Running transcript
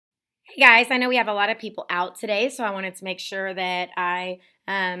Hey guys, I know we have a lot of people out today, so I wanted to make sure that I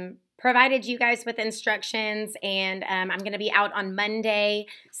provided you guys with instructions, and I'm going to be out on Monday,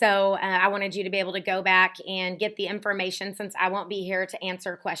 so I wanted you to be able to go back and get the information since I won't be here to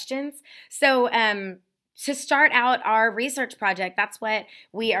answer questions. So to start out our research project, that's what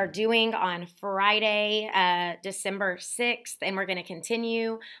we are doing on Friday, December 6th, and we're going to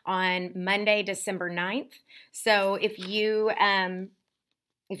continue on Monday, December 9th. So if you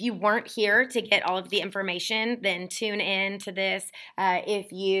weren't here to get all of the information, then tune in to this.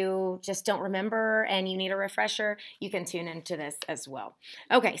 If you just don't remember and you need a refresher, you can tune into this as well.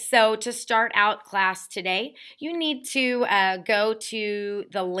 Okay, so to start out class today, you need to go to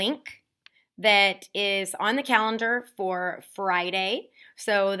the link that is on the calendar for Friday.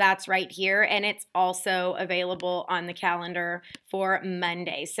 So that's right here, and it's also available on the calendar for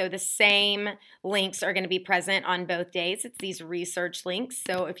Monday. So the same links are going to be present on both days. It's these research links.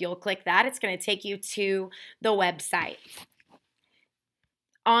 So if you'll click that, it's going to take you to the website.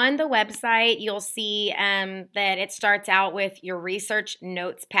 On the website, you'll see that it starts out with your research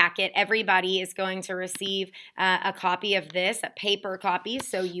notes packet. Everybody is going to receive a copy of this, a paper copy,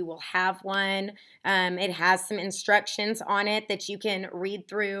 so you will have one. It has some instructions on it that you can read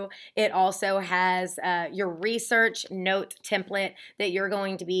through. It also has your research note template that you're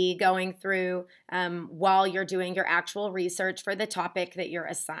going to be going through while you're doing your actual research for the topic that you're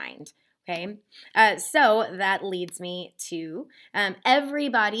assigned. Okay, so that leads me to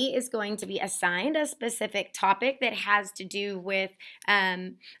everybody is going to be assigned a specific topic that has to do with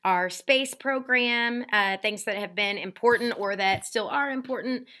our space program, things that have been important or that still are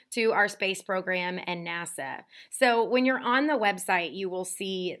important to our space program and NASA. So when you're on the website, you will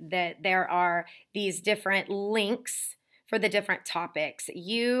see that there are these different links for the different topics.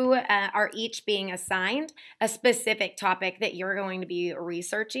 You are each being assigned a specific topic that you're going to be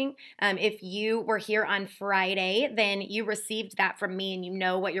researching. If you were here on Friday, then you received that from me and you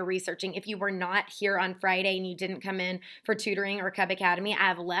know what you're researching. If you were not here on Friday and you didn't come in for tutoring or Cub Academy, I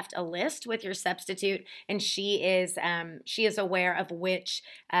have left a list with your substitute, and she is aware of which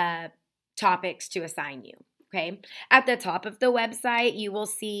topics to assign you. Okay, at the top of the website, you will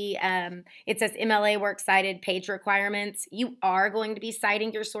see it says MLA Works Cited Page Requirements. You are going to be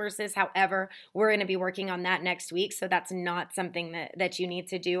citing your sources. However, we're going to be working on that next week, so that's not something that you need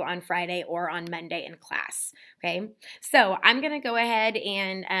to do on Friday or on Monday in class. Okay, so I'm going to go ahead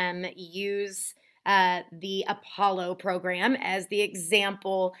and use the Apollo program as the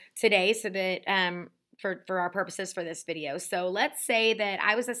example today so that for our purposes for this video. So let's say that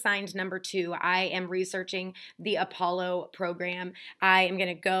I was assigned number 2. I am researching the Apollo program. I am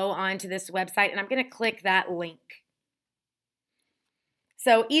going to go onto this website and I'm going to click that link.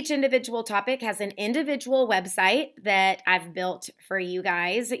 So each individual topic has an individual website that I've built for you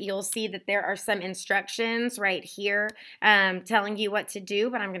guys. You'll see that there are some instructions right here telling you what to do,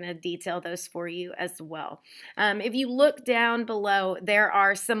 but I'm going to detail those for you as well. If you look down below, there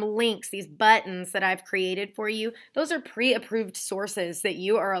are some links, these buttons that I've created for you. Those are pre-approved sources that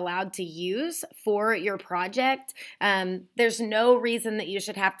you are allowed to use for your project. There's no reason that you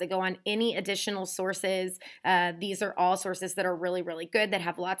should have to go on any additional sources. These are all sources that are really, really good, that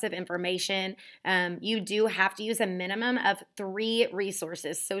have lots of information. You do have to use a minimum of 3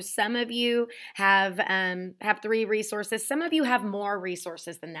 resources. So some of you have 3 resources. Some of you have more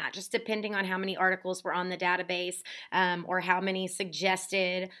resources than that, just depending on how many articles were on the database or how many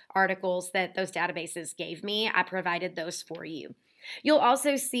suggested articles that those databases gave me. I provided those for you. You'll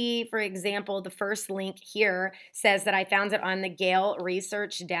also see, for example, the first link here says that I found it on the Gale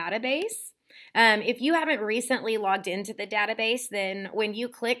Research database. If you haven't recently logged into the database, then when you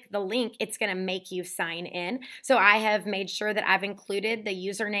click the link, it's going to make you sign in. So I have made sure that I've included the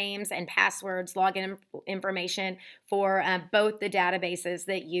usernames and passwords, login information for both the databases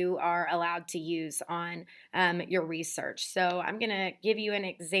that you are allowed to use on your research. So I'm going to give you an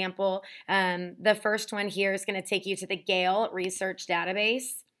example. The first one here is going to take you to the Gale Research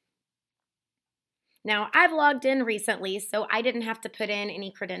database. Now, I've logged in recently, so I didn't have to put in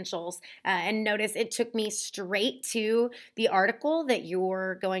any credentials. And notice it took me straight to the article that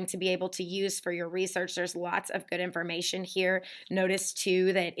you're going to be able to use for your research. There's lots of good information here. Notice,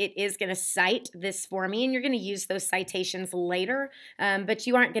 too, that it is going to cite this for me, and you're going to use those citations later, but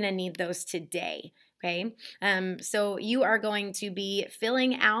you aren't going to need those today. Okay, so you are going to be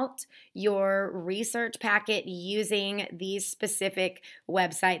filling out your research packet using these specific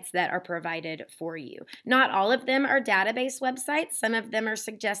websites that are provided for you. Not all of them are database websites. Some of them are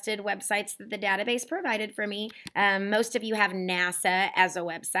suggested websites that the database provided for me. Most of you have NASA as a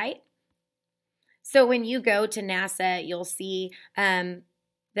website. So when you go to NASA, you'll see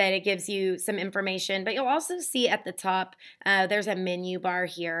that it gives you some information, but you'll also see at the top there's a menu bar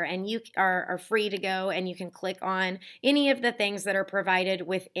here, and you are free to go and you can click on any of the things that are provided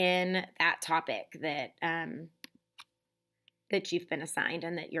within that topic that that you've been assigned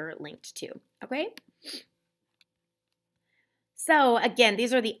and that you're linked to. Okay. So again,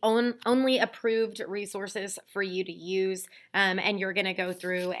 these are the only approved resources for you to use, and you're going to go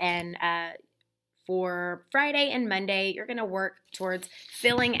through and for Friday and Monday, you're going to work towards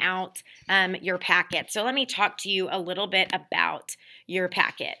filling out your packet. So let me talk to you a little bit about your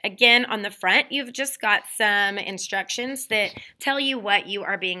packet. Again, on the front, you've just got some instructions that tell you what you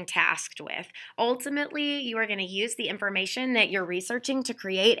are being tasked with. Ultimately, you are going to use the information that you're researching to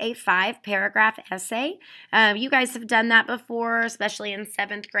create a 5-paragraph essay. You guys have done that before, especially in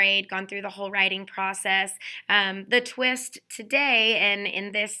 7th grade, gone through the whole writing process. The twist today and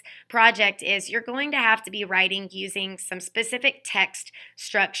in this project is you're going to have to be writing using some specific text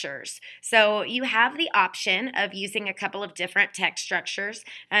structures. So you have the option of using a couple of different text structures.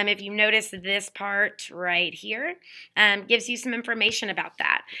 If you notice this part right here, gives you some information about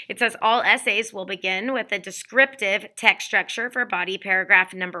that. It says all essays will begin with a descriptive text structure for body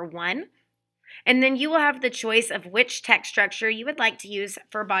paragraph number 1. And then you will have the choice of which text structure you would like to use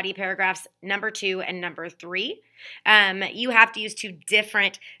for body paragraphs number 2 and number 3. You have to use 2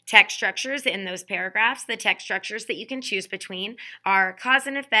 different text structures in those paragraphs. The text structures that you can choose between are cause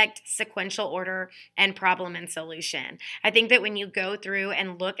and effect, sequential order, and problem and solution. I think that when you go through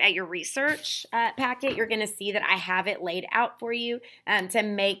and look at your research packet, you're going to see that I have it laid out for you to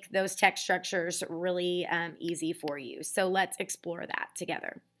make those text structures really easy for you. So let's explore that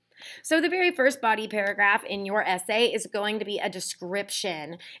together. So the very first body paragraph in your essay is going to be a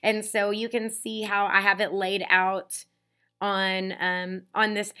description. And so you can see how I have it laid out on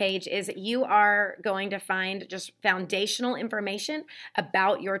this page is you are going to find just foundational information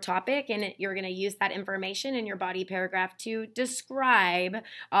about your topic, and you're going to use that information in your body paragraph to describe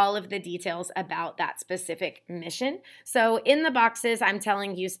all of the details about that specific mission. So in the boxes, I'm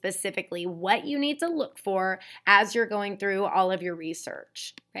telling you specifically what you need to look for as you're going through all of your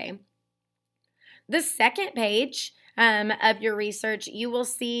research, okay? The second page of your research, you will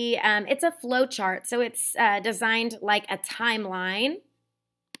see it's a flow chart. So it's designed like a timeline.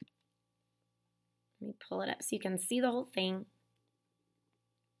 Let me pull it up so you can see the whole thing.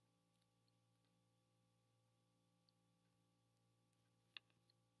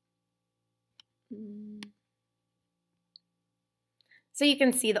 So you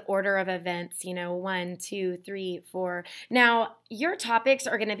can see the order of events, 1, 2, 3, 4. Now, your topics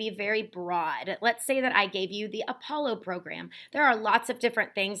are going to be very broad. Let's say that I gave you the Apollo program. There are lots of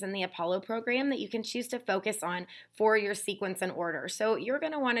different things in the Apollo program that you can choose to focus on for your sequence and order. So you're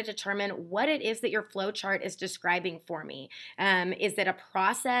going to want to determine what it is that your flow chart is describing for me. Is it a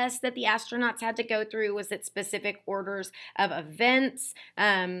process that the astronauts had to go through? Was it specific orders of events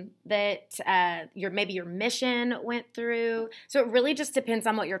that maybe your mission went through? So it really just depends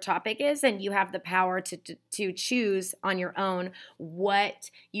on what your topic is, and you have the power to choose on your own what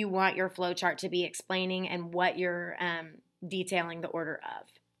you want your flow chart to be explaining and what you're detailing the order of.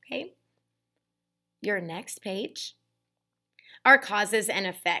 Okay. Your next page are causes and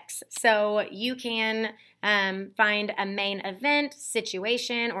effects. So you can find a main event,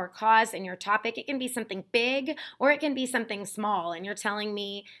 situation, or cause in your topic. It can be something big or it can be something small, and you're telling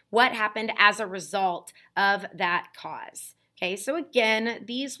me what happened as a result of that cause. Okay, so again,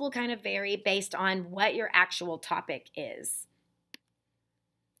 these will kind of vary based on what your actual topic is.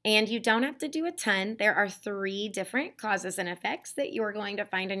 And you don't have to do a ton. There are 3 different causes and effects that you are going to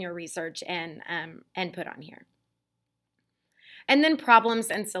find in your research and put on here. And then problems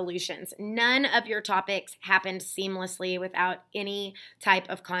and solutions. None of your topics happened seamlessly without any type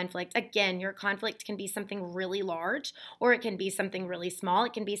of conflict. Again, your conflict can be something really large, or it can be something really small.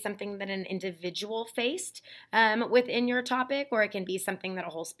 It can be something that an individual faced within your topic, or it can be something that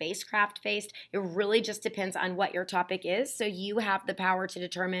a whole spacecraft faced. It really just depends on what your topic is. So you have the power to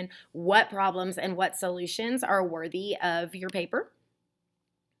determine what problems and what solutions are worthy of your paper.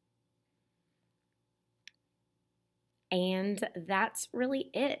 And that's really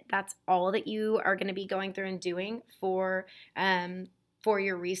it. That's all that you are going to be going through and doing for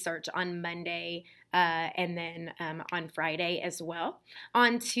your research on Monday and then on Friday as well.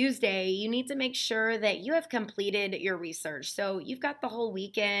 On Tuesday, you need to make sure that you have completed your research. So you've got the whole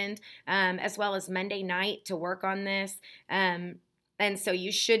weekend as well as Monday night to work on this. And so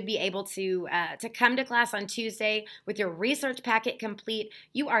you should be able to come to class on Tuesday with your research packet complete.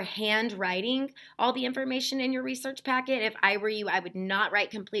 You are handwriting all the information in your research packet. If I were you, I would not write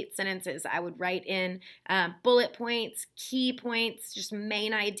complete sentences. I would write in bullet points, key points, just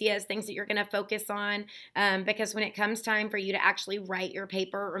main ideas, things that you're going to focus on, because when it comes time for you to actually write your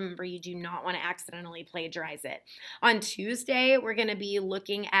paper, remember, you do not want to accidentally plagiarize it. On Tuesday, we're going to be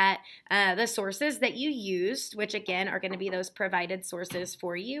looking at the sources that you used, which again are going to be those provided sources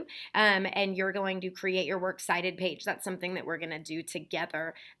for you, and you're going to create your works cited page. That's something that we're going to do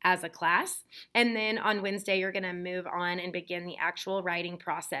together as a class. And then on Wednesday, you're going to move on and begin the actual writing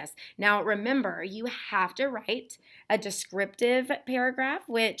process. Now, remember, you have to write a descriptive paragraph,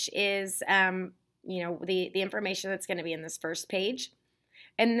 which is the information that's going to be in this first page.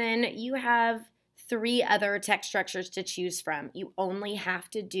 And then you have 3 other text structures to choose from. You only have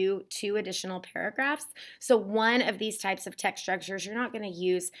to do 2 additional paragraphs. So one of these types of text structures you're not going to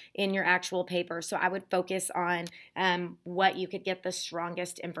use in your actual paper. So I would focus on what you could get the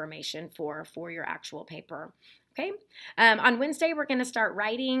strongest information for your actual paper. Okay. On Wednesday, we're going to start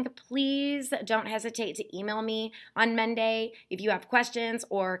writing. Please don't hesitate to email me on Monday if you have questions,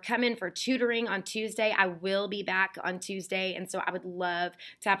 or come in for tutoring on Tuesday. I will be back on Tuesday, and so I would love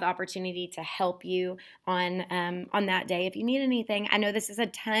to have the opportunity to help you on that day if you need anything. I know this is a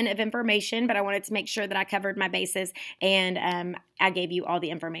ton of information, but I wanted to make sure that I covered my bases, and I gave you all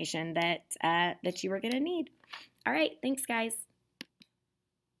the information that you were going to need. All right. Thanks, guys.